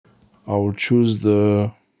I will choose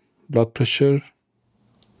the blood pressure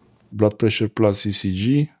plus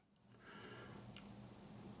ECG.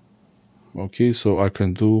 Okay, so I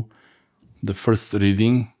can do the first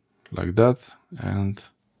reading like that, and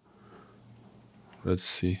let's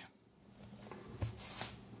see.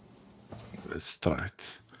 Let's try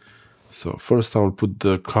it. So first I will put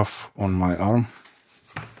the cuff on my arm.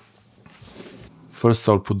 First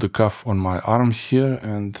I'll put the cuff on my arm here,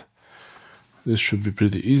 and this should be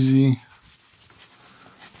pretty easy.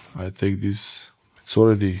 I take this, it's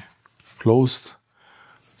already closed,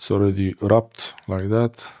 it's already wrapped like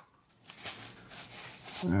that,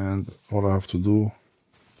 and all I have to do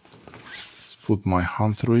is put my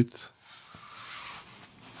hand through it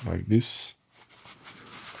like this,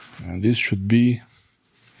 and this should be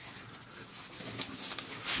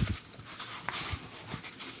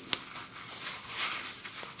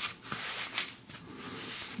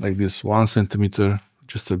like this, 1 centimeter,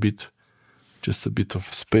 just a bit of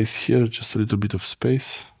space here, just a little bit of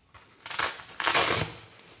space.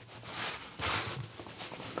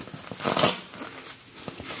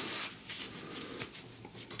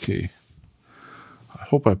 Okay, I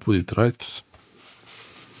hope I put it right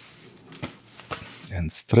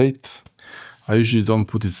and straight. I usually don't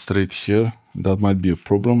put it straight here, that might be a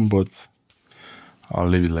problem, but I'll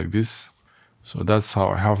leave it like this. So that's how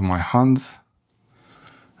I have my hand,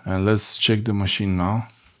 and let's check the machine now.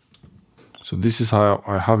 So this is how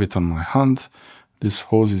I have it on my hand. This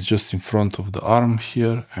hose is just in front of the arm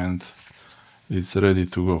here, and it's ready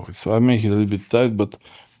to go. So I make it a little bit tight, but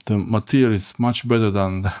the material is much better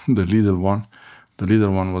than the Lidl one. The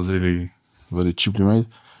Lidl one was really very cheaply made.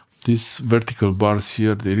 These vertical bars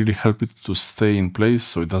here, they really help it to stay in place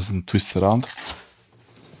so it doesn't twist around.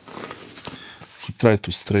 To try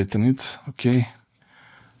to straighten it, okay?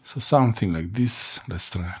 So something like this, let's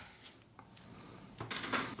try.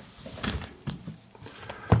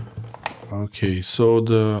 Okay, so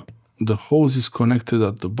the hose is connected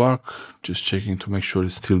at the back, just checking to make sure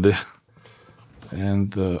it's still there.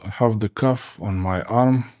 And I have the cuff on my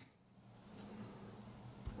arm,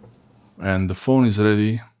 and the phone is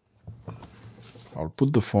ready. I'll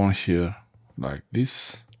put the phone here like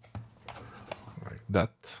this, like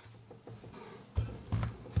that.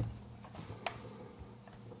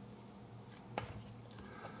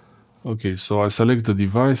 Okay, so I select the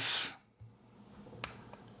device,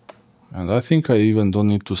 and I think I even don't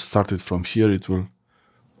need to start it from here. It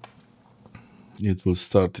will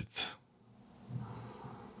start it.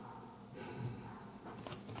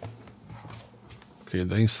 Okay,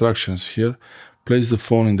 the instructions here. Place the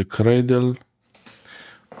phone in the cradle.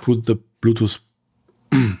 Put the Bluetooth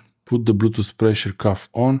pressure cuff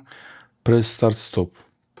on. Press start stop.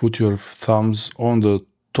 Put your thumbs on the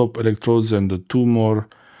top electrodes and the 2 more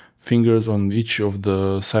fingers on each of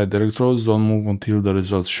the side electrodes. Don't move until the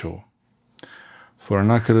results show. For an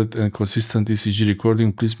accurate and consistent ECG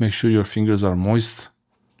recording, please make sure your fingers are moist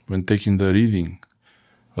when taking the reading.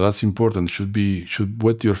 Well, that's important. Should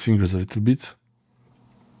wet your fingers a little bit.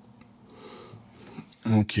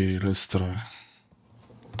 Okay, let's try.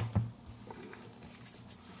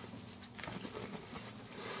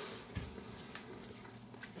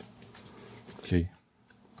 Okay.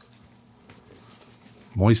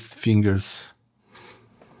 Moist fingers.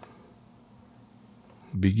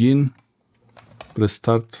 Begin. Press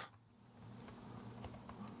start.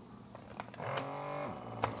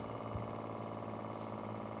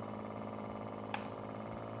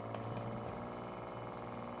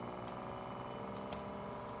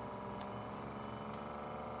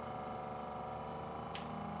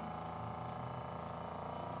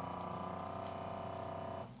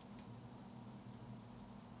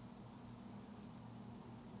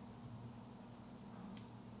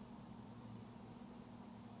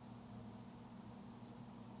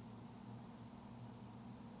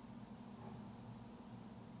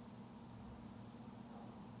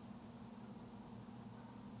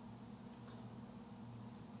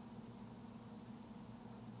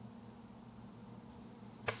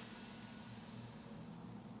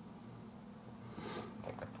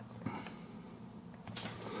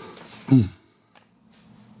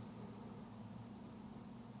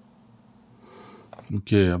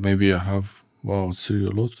 Okay, maybe I have, wow, it's really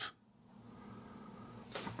a lot.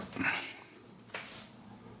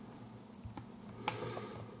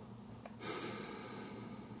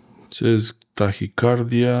 It says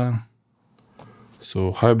tachycardia,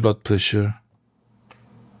 so high blood pressure.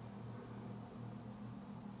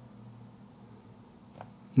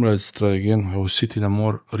 Let's try again. I will sit in a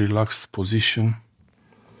more relaxed position.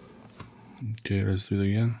 Okay, let's do it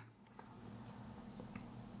again.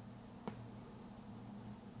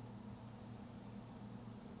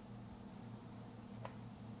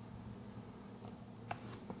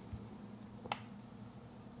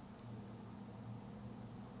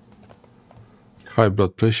 High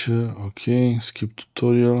blood pressure, okay, skip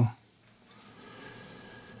tutorial.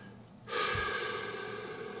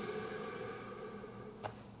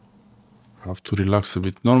 Have to relax a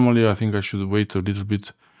bit. Normally I think I should wait a little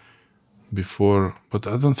bit before, but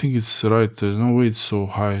I don't think it's right. There's no way it's so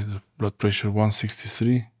high. The blood pressure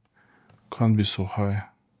 163 can't be so high.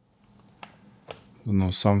 Don't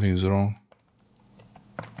know, something is wrong.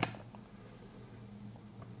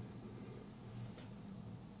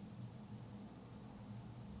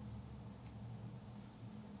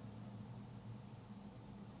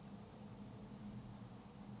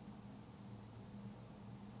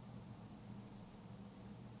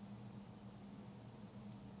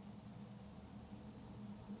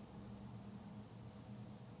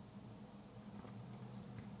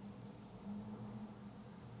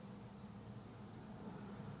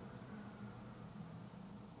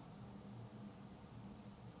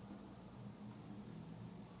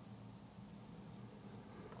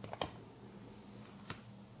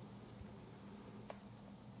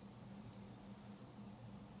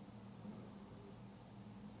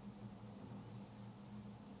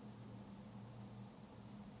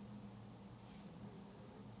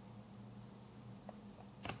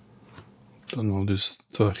 Don't know, this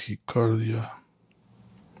tachycardia.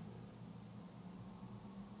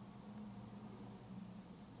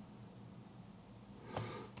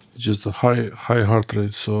 It's just a high heart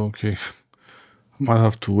rate, so okay. Might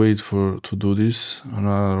have to wait to do this.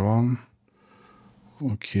 Another one.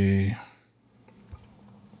 Okay.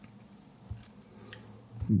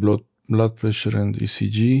 Blood pressure and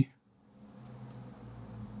ECG.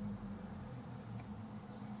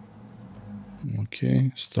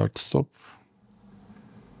 Okay, start, stop.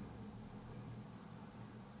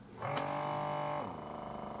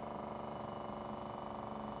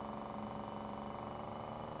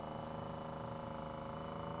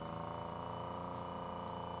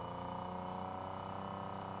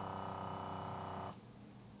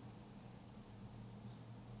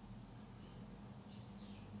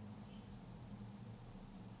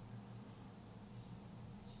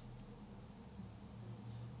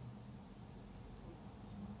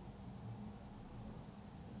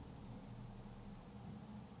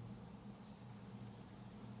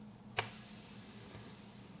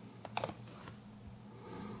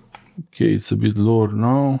 Okay, it's a bit lower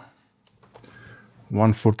now.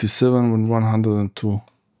 147 and 102.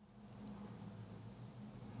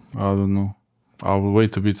 I don't know. I will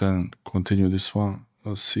wait a bit and continue this one.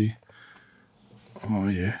 Let's see. Oh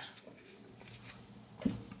yeah.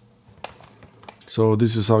 So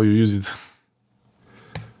this is how you use it.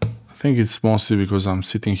 I think it's mostly because I'm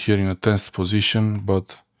sitting here in a tense position,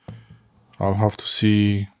 but I'll have to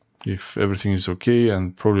see if everything is okay,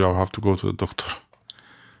 and probably I'll have to go to the doctor.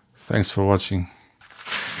 Thanks for watching.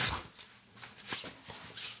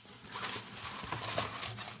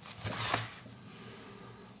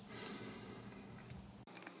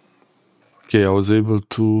 Okay, I was able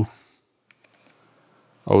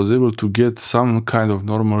to get some kind of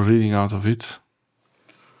normal reading out of it.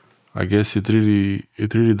 I guess it really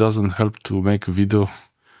doesn't help to make a video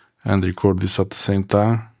and record this at the same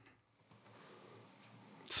time.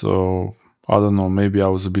 So I don't know, maybe I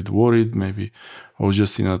was a bit worried, maybe I was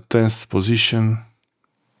just in a tense position.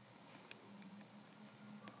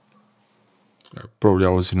 Probably I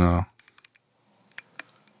was in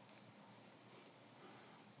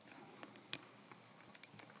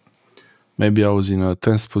a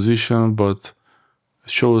tense position, but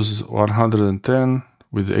it shows 110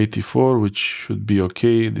 with 84, which should be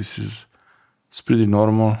okay. It's pretty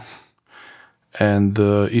normal. And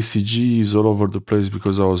the ECG is all over the place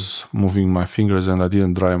because I was moving my fingers and I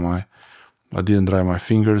didn't dry my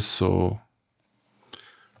fingers. So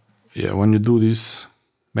yeah, when you do this,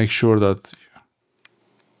 make sure that.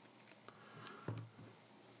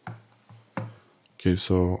 Okay,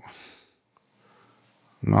 so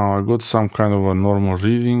now I got some kind of a normal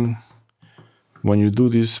reading. When you do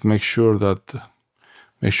this, make sure that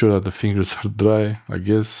the fingers are dry, I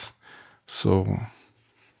guess. So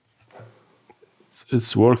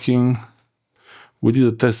it's working. We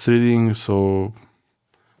did a test reading, so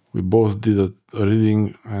we both did a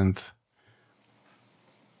reading, and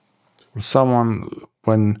for someone,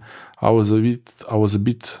 when I was a bit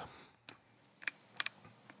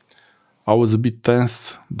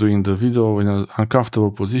tensed doing the video in an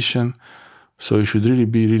uncomfortable position, so you should really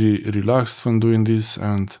be relaxed when doing this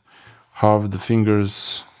and have the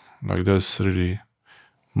fingers like this really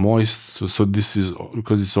moist. So this is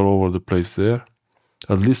because it's all over the place there.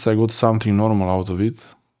 At least I got something normal out of it.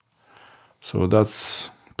 So that's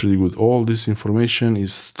pretty good. All this information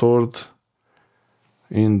is stored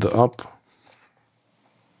in the app.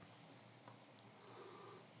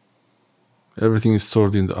 Everything is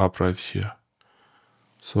stored in the upright here.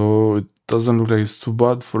 So it doesn't look like it's too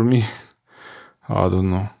bad for me. I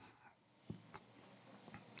don't know.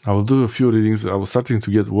 I will do a few readings. I was starting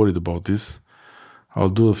to get worried about this. I'll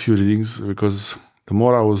do a few readings because the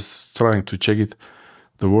more I was trying to check it,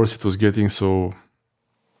 the worse it was getting. So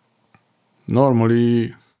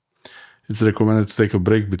normally it's recommended to take a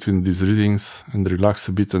break between these readings and relax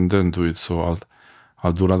a bit and then do it. So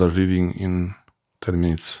I'll do another reading in 10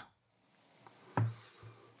 minutes.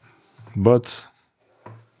 But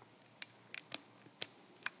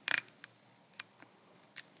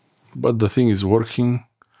the thing is working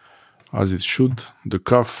as it should. The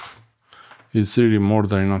cuff is really more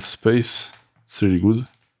than enough space. It's really good.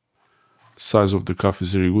 The size of the cuff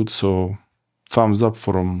is really good. So thumbs up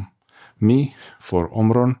from me for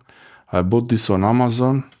Omron. I bought this on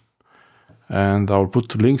Amazon, and I'll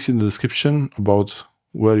put links in the description about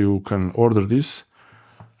where you can order this.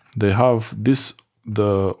 They have this,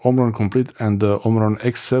 the Omron Complete and the Omron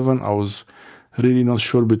X7. I was really not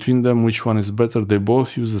sure between them which one is better. They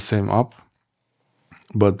both use the same app,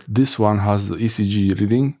 but this one has the ECG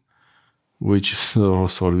reading, which is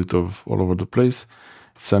also a bit of all over the place.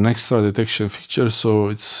 It's an extra detection feature, so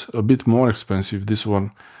it's a bit more expensive. This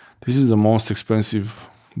is the most expensive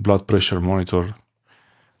blood pressure monitor.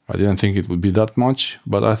 I didn't think it would be that much,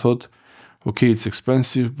 but I thought, okay, it's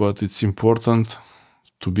expensive, but it's important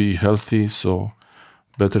to be healthy, so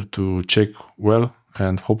better to check well.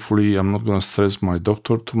 And hopefully I'm not gonna stress my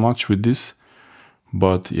doctor too much with this.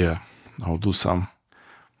 But yeah, I'll do some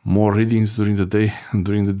more readings during the day and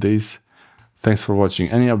during the days. Thanks for watching.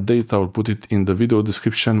 Any update, I will put it in the video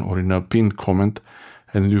description or in a pinned comment,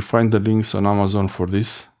 and you find the links on Amazon for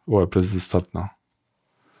this. Oh, I press the start now.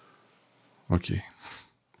 Okay.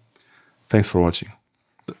 Thanks for watching.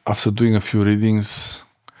 After doing a few readings,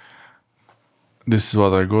 this is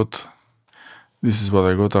what I got. This is what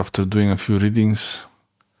I got after doing a few readings.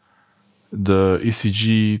 The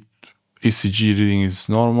ECG reading is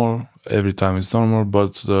normal. Every time is normal,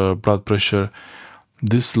 but the blood pressure,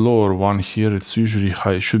 this lower one here, it's usually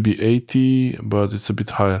high. It should be 80, but it's a bit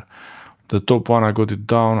higher. The top one, I got it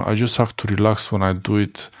down. I just have to relax when I do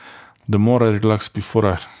it. The more I relax before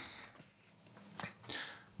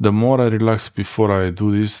I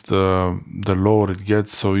do this, the lower it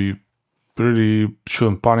gets. So you really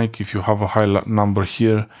shouldn't panic if you have a high number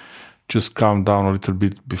here. Just calm down a little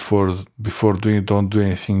bit before doing it. Don't do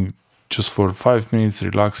anything. Just for 5 minutes,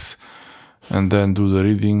 relax, and then do the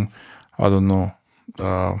reading. I don't know.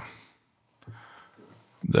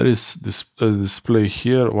 There is this display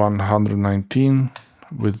here, 119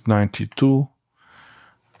 with 92,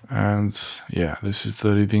 and yeah, this is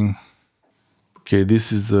the reading. Okay,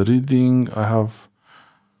 this is the reading I have,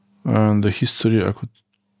 and the history. I could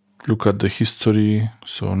look at the history.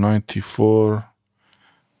 So 94,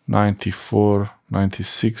 94,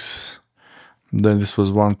 96. Then this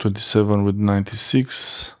was 127 with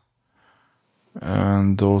 96,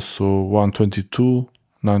 and also 122,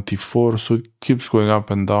 94. So it keeps going up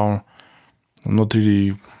and down. I'm not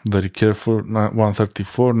really very careful.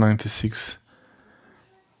 134, 96,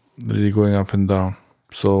 really going up and down.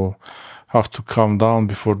 So have to calm down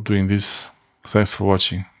before doing this. Thanks for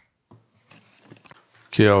watching.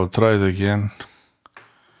 Okay, I'll try it again.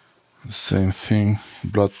 The same thing,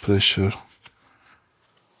 blood pressure.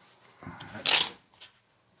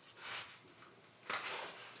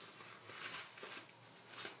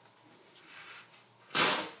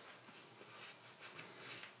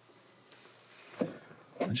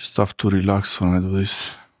 I just have to relax when I do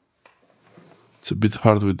this. It's a bit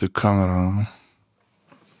hard with the camera.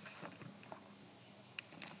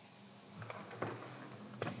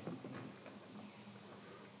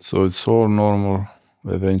 So it's all normal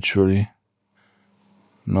eventually.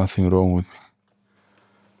 Nothing wrong with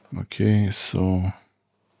me. Okay, so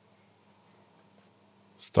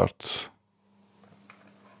start.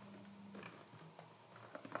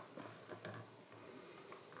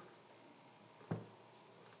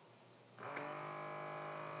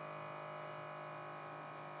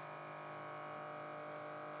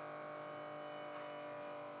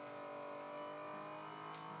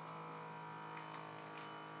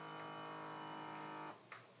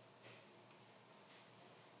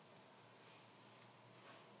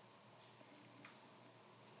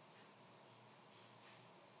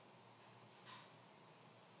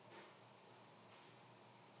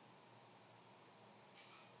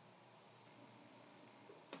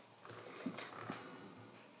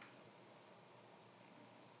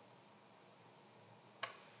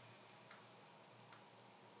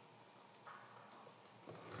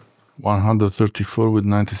 .134 with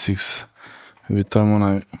 96. Every time when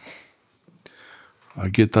I I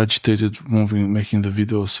get agitated making the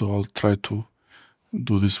video, so I'll try to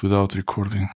do this without recording.